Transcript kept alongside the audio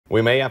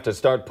We may have to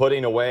start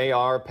putting away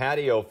our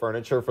patio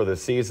furniture for the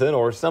season,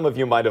 or some of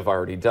you might have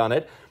already done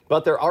it.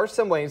 But there are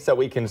some ways that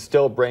we can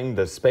still bring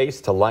the space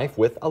to life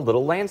with a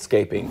little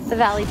landscaping. The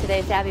Valley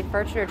Today's Abby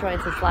Furchner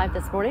joins us live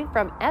this morning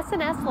from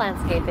S&S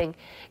Landscaping,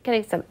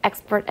 getting some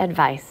expert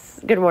advice.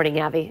 Good morning,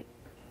 Abby.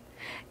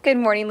 Good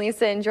morning,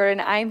 Lisa and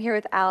Jordan. I'm here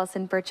with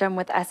Allison Burcham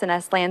with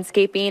S&S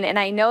Landscaping, and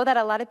I know that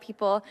a lot of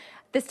people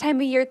this time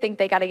of year think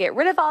they got to get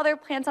rid of all their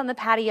plants on the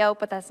patio,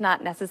 but that's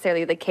not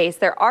necessarily the case.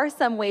 There are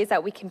some ways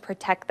that we can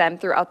protect them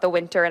throughout the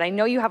winter, and I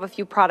know you have a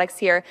few products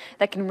here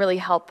that can really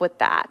help with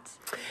that.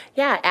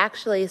 Yeah,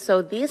 actually,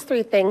 so these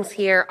three things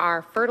here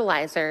are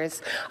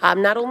fertilizers.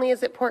 Not only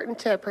is it important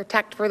to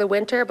protect for the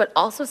winter, but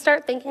also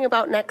start thinking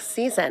about next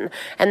season,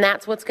 and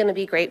that's what's going to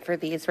be great for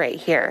these right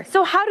here.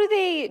 So how do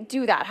they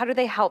do that? How do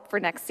they help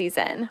for next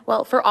season?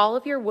 Well, for all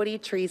of your woody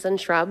trees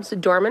and shrubs,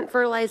 dormant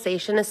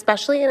fertilization,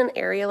 especially in an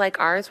area like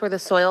ours where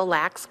the soil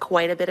lacks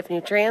quite a bit of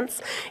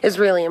nutrients, is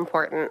really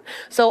important.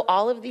 So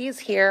all of these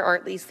here, or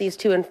at least these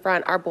two in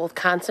front, are both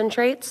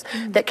concentrates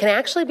that can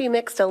actually be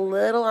mixed a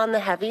little on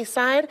the heavy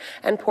side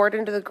and poured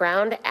into the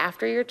ground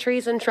after your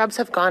trees and shrubs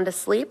have gone to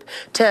sleep,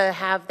 to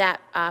have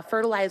that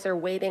fertilizer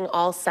waiting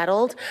all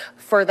settled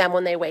for them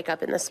when they wake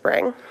up in the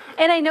spring.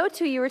 And I know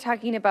too, you were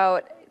talking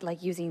about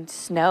like using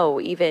snow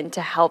even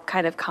to help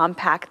kind of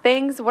compact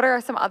things. What are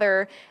some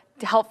other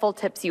helpful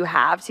tips you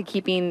have to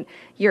keeping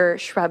your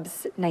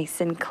shrubs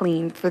nice and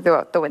clean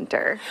throughout the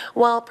winter?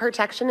 Well,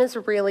 protection is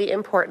really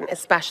important,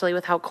 especially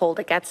with how cold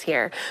it gets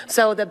here.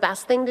 So the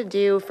best thing to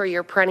do for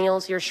your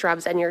perennials, your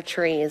shrubs, and your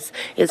trees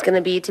is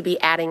going to be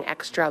adding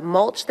extra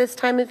mulch this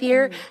time of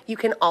year. You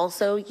can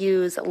also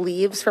use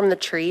leaves from the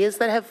trees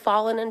that have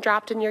fallen and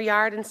dropped in your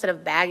yard instead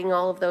of bagging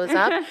all of those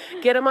up.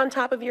 Get them on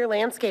top of your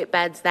landscape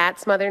beds.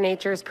 That's Mother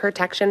Nature's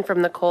protection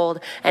from the cold.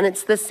 And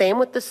it's the same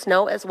with the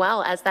snow as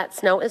well. As that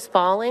snow is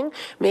falling,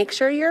 make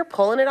sure you're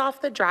pulling it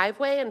off the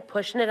driveway and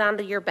pushing it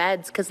onto your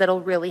beds, because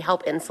that'll really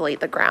help insulate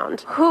the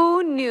ground.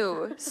 Who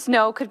knew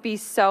snow could be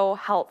so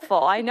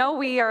helpful? I know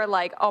we are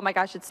like, oh my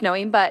gosh, it's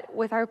snowing, but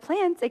with our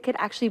plants, it could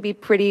actually be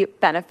pretty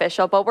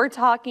beneficial. But we're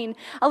talking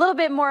a little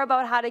bit more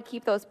about how to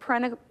keep those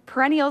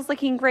perennials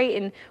looking great.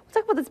 And we'll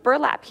talk about this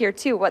burlap here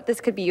too, what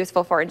this could be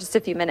useful for in just a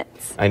few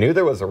minutes. I knew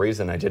there was a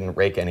reason I didn't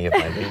rake any of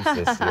my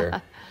leaves this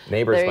year.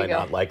 Neighbors might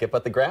not like it,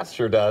 but the grass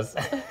sure does.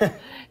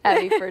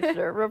 Abby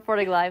Furchner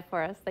reporting live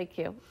for us. Thank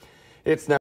you. It's now